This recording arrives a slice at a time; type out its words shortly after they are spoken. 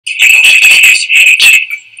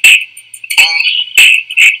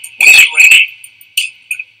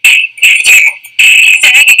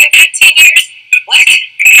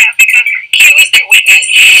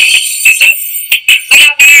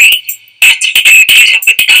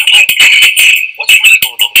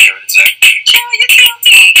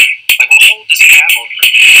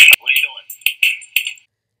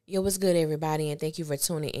everybody, and thank you for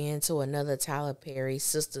tuning in to another Tyler Perry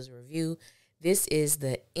Sisters review. This is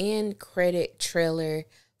the end credit trailer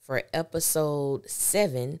for episode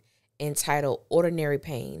 7, entitled Ordinary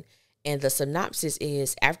Pain. And the synopsis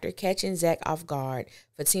is, after catching Zach off guard,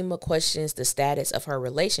 Fatima questions the status of her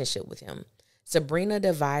relationship with him. Sabrina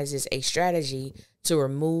devises a strategy to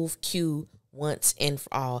remove Q once and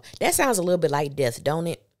for all. That sounds a little bit like death, don't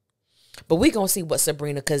it? But we gonna see what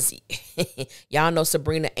Sabrina, because y'all know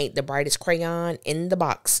Sabrina ain't the brightest crayon in the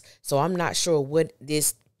box. So I'm not sure what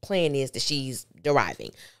this plan is that she's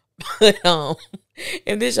deriving. But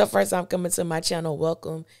if this is your first time coming to my channel,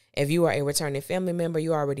 welcome. If you are a returning family member,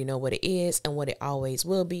 you already know what it is and what it always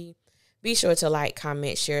will be. Be sure to like,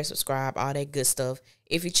 comment, share, subscribe, all that good stuff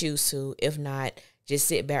if you choose to. If not, just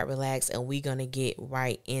sit back, relax, and we're gonna get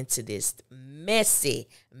right into this messy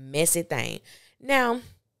thing. Now,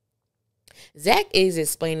 Zach is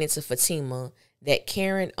explaining to Fatima that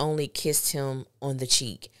Karen only kissed him on the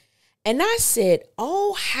cheek. And I said,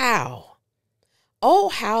 oh, how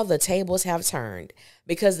the tables have turned.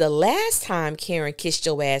 Because the last time Karen kissed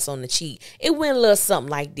your ass on the cheek, it went a little something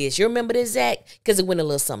like this. You remember this, Zach? Because it went a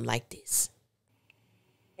little something like this.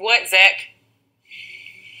 What, Zach?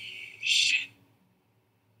 Shit.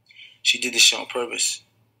 She did this shit on purpose.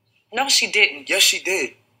 No, she didn't. Yes, she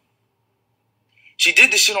did. She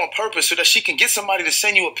did this shit on purpose so that she can get somebody to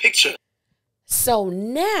send you a picture. So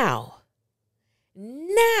now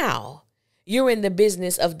you're in the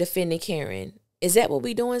business of defending Karen. Is that what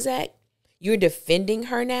we doing, Zach? You're defending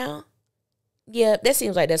her now? Yeah, that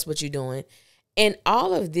seems like that's what you're doing. And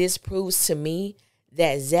all of this proves to me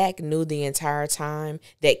that Zach knew the entire time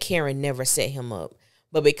that Karen never set him up.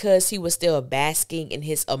 But because he was still basking in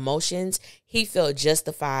his emotions, he felt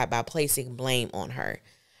justified by placing blame on her.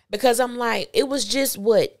 Because I'm like, it was just,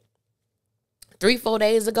 3-4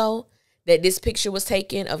 days ago that this picture was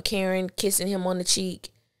taken of Karen kissing him on the cheek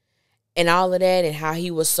and all of that, and how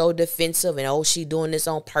he was so defensive, and oh, she doing this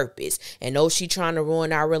on purpose, and oh, she trying to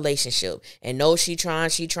ruin our relationship, and oh, she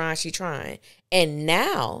trying. And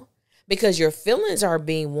now, because your feelings are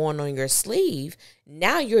being worn on your sleeve,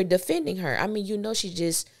 now you're defending her. I mean, you know, she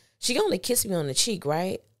only kissed me on the cheek,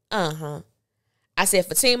 right? I said,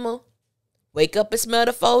 Fatima, wake up and smell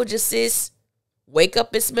the Folger, sis. Wake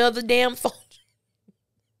up and smell the damn Folger.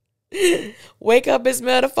 Wake up and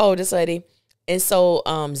smell the Folger, honey. And so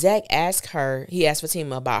Zach asked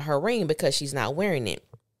Fatima about her ring because she's not wearing it.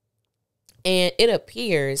 And it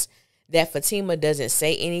appears that Fatima doesn't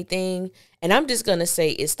say anything. And I'm just going to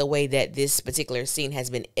say it's the way that this particular scene has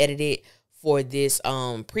been edited for this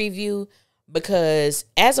preview. Because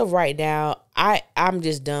as of right now, I'm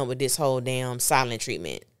just done with this whole damn silent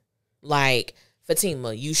treatment. Like,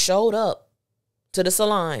 Fatima, you showed up to the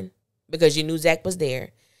salon because you knew Zach was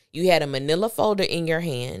there. You had a manila folder in your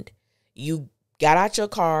hand. You got out your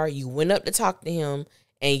car. You went up to talk to him,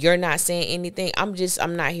 and you're not saying anything. I'm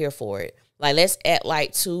not here for it. Like, let's act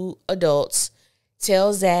like two adults.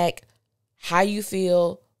 Tell Zach how you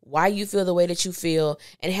feel, why you feel the way that you feel,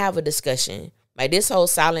 and have a discussion. Like, this whole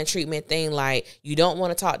silent treatment thing, like, you don't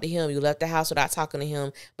want to talk to him. You left the house without talking to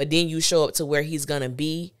him, but then you show up to where he's going to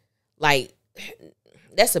be. Like,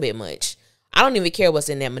 that's a bit much. I don't even care what's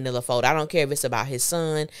in that manila folder. I don't care if it's about his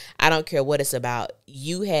son. I don't care what it's about.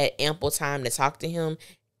 You had ample time to talk to him,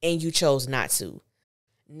 and you chose not to.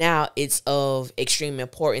 Now it's of extreme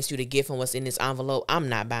importance to you to give him what's in this envelope. I'm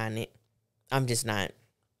not buying it. I'm just not.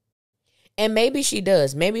 And maybe she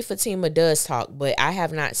does. Maybe Fatima does talk, but I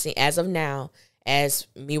have not seen, as of now, as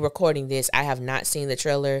me recording this, I have not seen the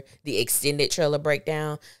trailer, the extended trailer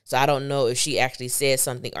breakdown. So I don't know if she actually said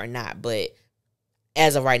something or not, but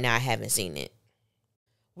as of right now, I haven't seen it.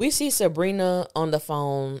 We see Sabrina on the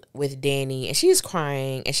phone with Danny, and she's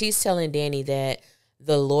crying, and she's telling Danny that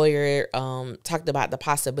the lawyer talked about the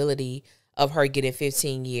possibility of her getting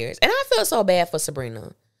 15 years. And I feel so bad for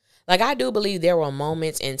Sabrina. Like, I do believe there were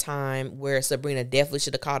moments in time where Sabrina definitely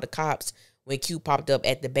should have called the cops when Q popped up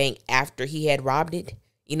at the bank after he had robbed it.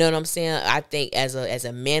 You know what I'm saying? I think as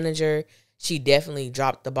a manager, she definitely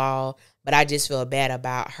dropped the ball, but I just feel bad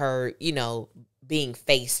about her, you know, being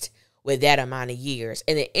faced with that amount of years.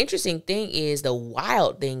 And the interesting thing is, the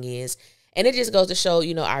wild thing is, and it just goes to show,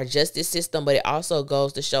 you know, our justice system, but it also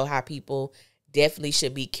goes to show how people definitely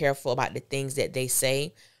should be careful about the things that they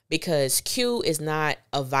say, because Q is not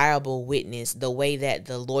a viable witness the way that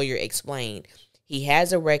the lawyer explained. He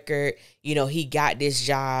has a record, you know, he got this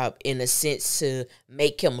job in a sense to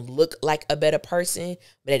make him look like a better person,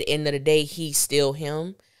 but at the end of the day, he's still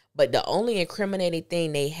him. But the only incriminating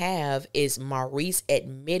thing they have is Maurice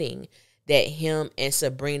admitting that him and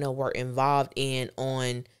Sabrina were involved in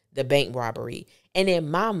on the bank robbery. And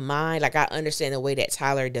in my mind, like I understand the way that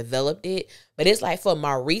Tyler developed it, but it's like for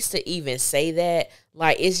Maurice to even say that,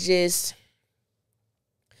 like it's just,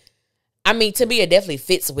 I mean, to me, it definitely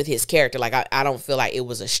fits with his character. Like I don't feel like it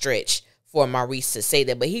was a stretch for Maurice to say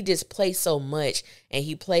that, but he just plays so much and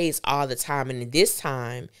he plays all the time. And this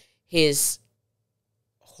time, his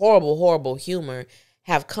horrible, horrible humor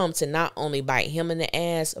have come to not only bite him in the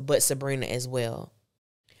ass, but Sabrina as well.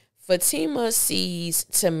 Fatima sees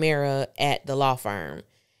Tamara at the law firm,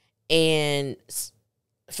 and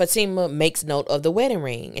Fatima makes note of the wedding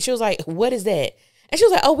ring. And she was like, what is that? And she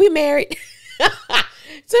was like, oh, we married.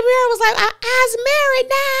 Tamara was like, I's married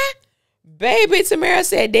now. Baby, Tamara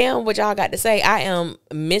said, damn, what y'all got to say? I am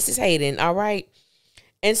Mrs. Hayden, all right?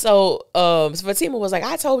 And so Fatima was like,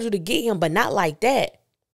 I told you to get him, but not like that.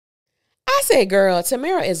 I said, girl,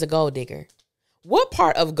 Tamara is a gold digger. What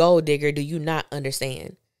part of gold digger do you not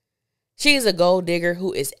understand? She is a gold digger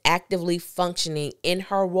who is actively functioning in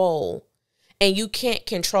her role, and you can't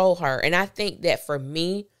control her. And I think that for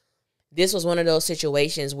me, this was one of those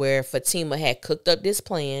situations where Fatima had cooked up this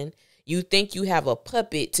plan. You think you have a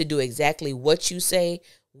puppet to do exactly what you say,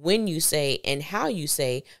 when you say, and how you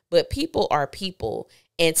say, but people are people.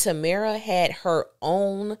 And Tamara had her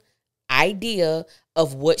own idea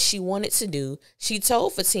of what she wanted to do. She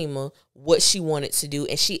told Fatima what she wanted to do,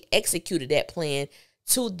 and she executed that plan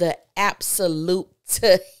to the absolute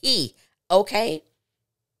T, okay?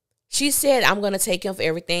 She said, I'm going to take him for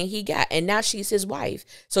everything he got, and now she's his wife.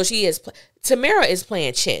 So Tamara is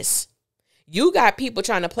playing chess. You got people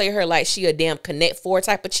trying to play her like she a damn Connect Four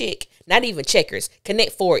type of chick. Not even checkers.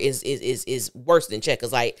 Connect Four is worse than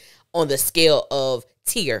checkers, like on the scale of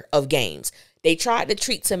tier of games. They tried to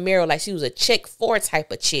treat Tamara like she was a check 4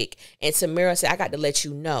 type of chick. And Tamara said, I got to let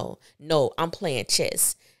you know. No, I'm playing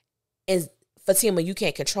chess. And Fatima, you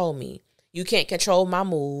can't control me. You can't control my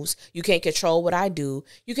moves. You can't control what I do.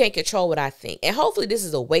 You can't control what I think. And hopefully this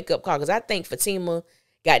is a wake-up call, because I think Fatima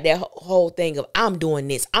got that whole thing of, I'm doing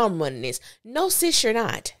this, I'm running this. No, sis, you're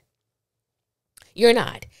not. You're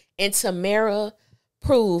not. And Tamara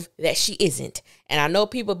proved that she isn't. And I know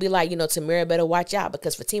people be like, Tamara better watch out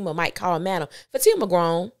because Fatima might call Madam. Fatima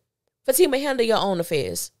grown. Fatima, handle your own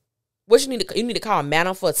affairs. What you need to call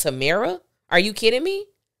Madam for Tamara? Are you kidding me?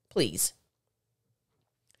 Please.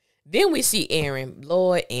 Then we see Aaron.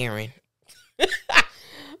 Lord, Aaron.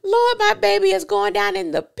 Lord, my baby is going down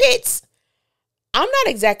in the pits. I'm not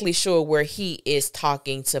exactly sure where he is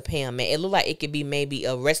talking to Pam at. It looked like it could be maybe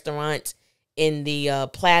a restaurant in the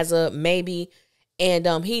plaza, maybe. And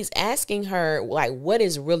he's asking her, like, what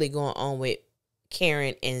is really going on with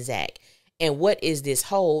Karen and Zach? And what is this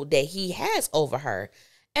hold that he has over her?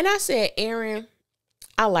 And I said, Aaron,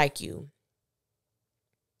 I like you.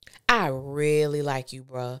 I really like you,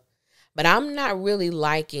 bruh. But I'm not really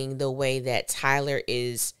liking the way that Tyler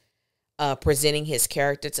is presenting his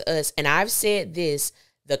character to us. And I've said this,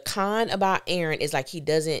 the con about Aaron is like he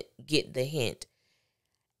doesn't get the hint.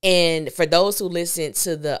 And for those who listened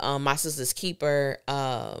to the My Sister's Keeper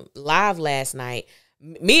live last night,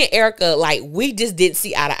 me and Erica, like, we just didn't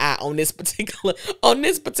see eye to eye on this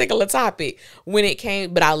particular topic when it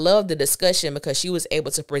came. But I love the discussion because she was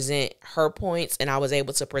able to present her points and I was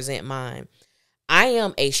able to present mine. I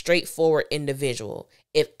am a straightforward individual.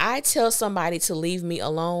 If I tell somebody to leave me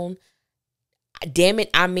alone, damn it,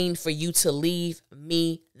 I mean for you to leave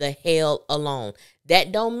me the hell alone.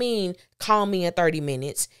 That don't mean call me in 30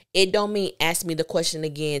 minutes. It don't mean ask me the question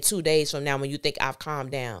again 2 days from now when you think I've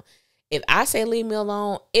calmed down. If I say leave me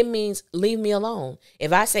alone, it means leave me alone.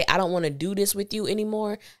 If I say I don't want to do this with you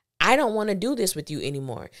anymore, I don't want to do this with you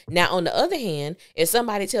anymore. Now, on the other hand, if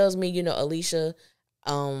somebody tells me, Alicia,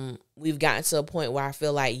 we've gotten to a point where I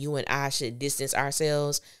feel like you and I should distance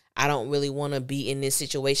ourselves. I don't really want to be in this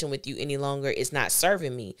situation with you any longer. It's not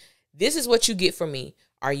serving me. This is what you get from me.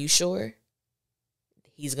 Are you sure?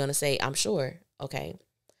 He's going to say, I'm sure. Okay.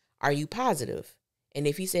 Are you positive? And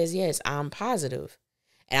if he says, yes, I'm positive.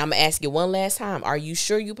 And I'm going to ask you one last time. Are you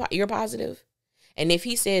sure you're positive? And if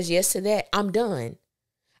he says yes to that, I'm done.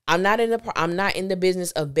 I'm not in the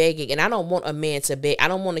business of begging. And I don't want a man to beg. I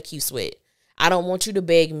don't want to keep sweat. I don't want you to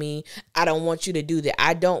beg me. I don't want you to do that.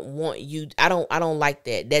 I don't want you. I don't like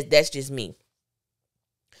that. That's just me.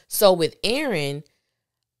 So with Aaron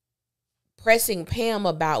pressing Pam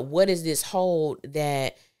about what is this hold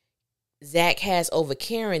that Zach has over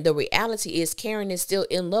Karen, the reality is Karen is still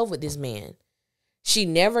in love with this man. She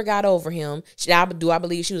never got over him. Do I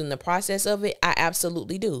believe she was in the process of it? I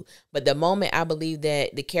absolutely do. But the moment I believe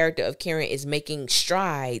that the character of Karen is making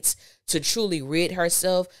strides to truly rid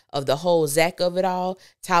herself of the whole Zach of it all,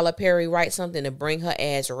 Tyler Perry writes something to bring her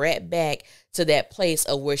ass right back to that place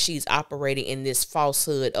of where she's operating in this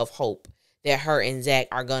falsehood of hope that her and Zach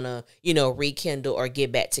are gonna, rekindle or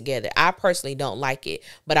get back together. I personally don't like it,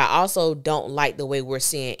 but I also don't like the way we're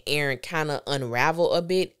seeing Aaron kind of unravel a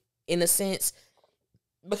bit in a sense.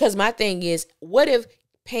 Because my thing is, what if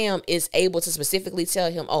Pam is able to specifically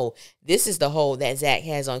tell him, oh, this is the hold that Zach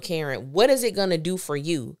has on Karen. What is it going to do for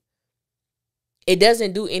you? It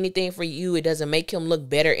doesn't do anything for you. It doesn't make him look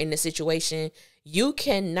better in the situation. You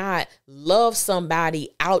cannot love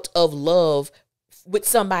somebody out of love with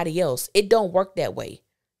somebody else. It don't work that way.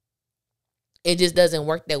 It just doesn't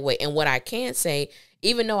work that way. And what I can say,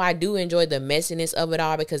 even though I do enjoy the messiness of it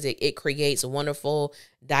all because it creates wonderful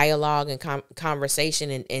dialogue and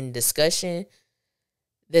conversation and discussion,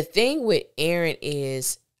 the thing with Aaron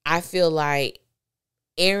is I feel like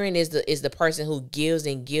Aaron is the person who gives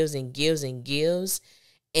and gives and gives and gives.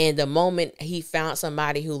 And the moment he found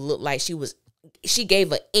somebody who looked like she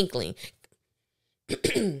gave an inkling.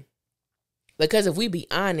 Because if we be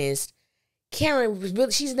honest, Karen was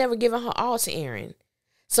really, she's never given her all to Aaron.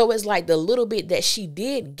 So it's like the little bit that she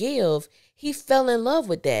did give, he fell in love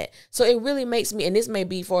with that. So it really makes me, and this may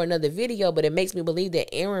be for another video, but it makes me believe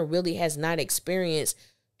that Aaron really has not experienced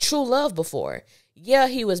true love before. Yeah,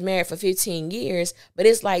 he was married for 15 years, but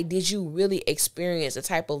it's like, did you really experience the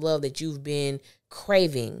type of love that you've been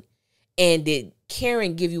craving? And did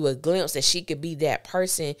Karen give you a glimpse that she could be that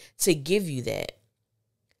person to give you that?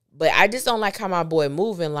 But I just don't like how my boy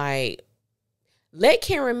moving. Like, let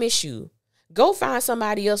Karen miss you. Go find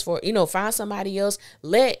somebody else find somebody else.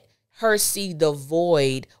 Let her see the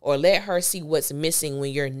void, or let her see what's missing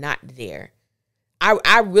when you're not there.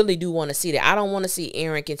 I really do want to see that. I don't want to see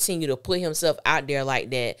Aaron continue to put himself out there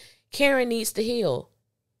like that. Karen needs to heal.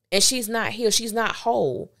 And she's not healed. She's not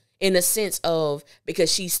whole in the sense of,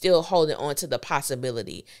 because she's still holding on to the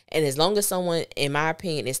possibility. And as long as someone, in my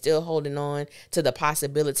opinion, is still holding on to the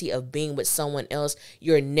possibility of being with someone else,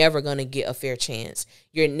 you're never going to get a fair chance.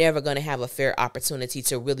 You're never going to have a fair opportunity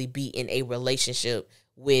to really be in a relationship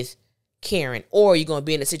with Karen. Or you're going to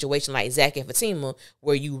be in a situation like Zach and Fatima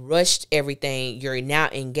where you rushed everything, you're now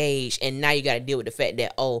engaged, and now you got to deal with the fact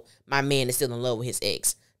that, oh, my man is still in love with his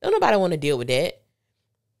ex. Don't nobody want to deal with that.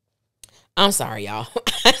 I'm sorry, y'all.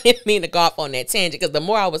 I didn't mean to go off on that tangent, because the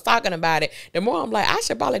more I was talking about it, the more I'm like, I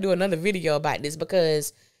should probably do another video about this,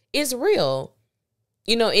 because it's real.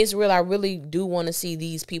 It's real. I really do want to see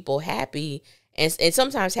these people happy. And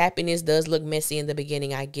sometimes happiness does look messy in the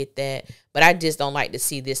beginning. I get that. But I just don't like to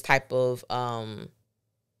see this type of, how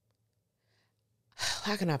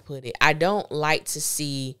can I put it? I don't like to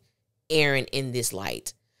see Aaron in this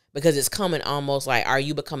light. Because it's coming almost like, are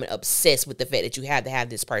you becoming obsessed with the fact that you have to have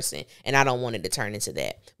this person? And I don't want it to turn into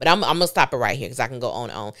that. But I'm going to stop it right here because I can go on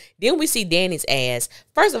and on. Then we see Danny's ass.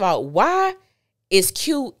 First of all, why is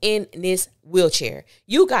Q in this wheelchair?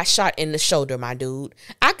 You got shot in the shoulder, my dude.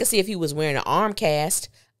 I could see if he was wearing an arm cast.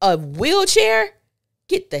 A wheelchair?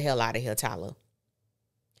 Get the hell out of here, Tyler.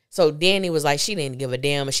 So Danny was like, she didn't give a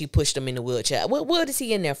damn, and she pushed him in the wheelchair. What is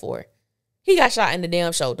he in there for? He got shot in the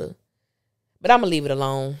damn shoulder. But I'm going to leave it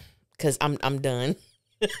alone because I'm done.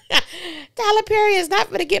 Tyler Perry is not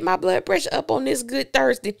going to get my blood pressure up on this good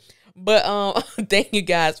Thursday. But thank you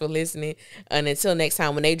guys for listening. And until next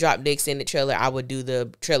time, when they drop the extended trailer, I will do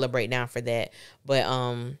the trailer breakdown for that. But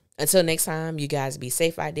until next time, you guys be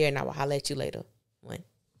safe out there, and I will holler at you later.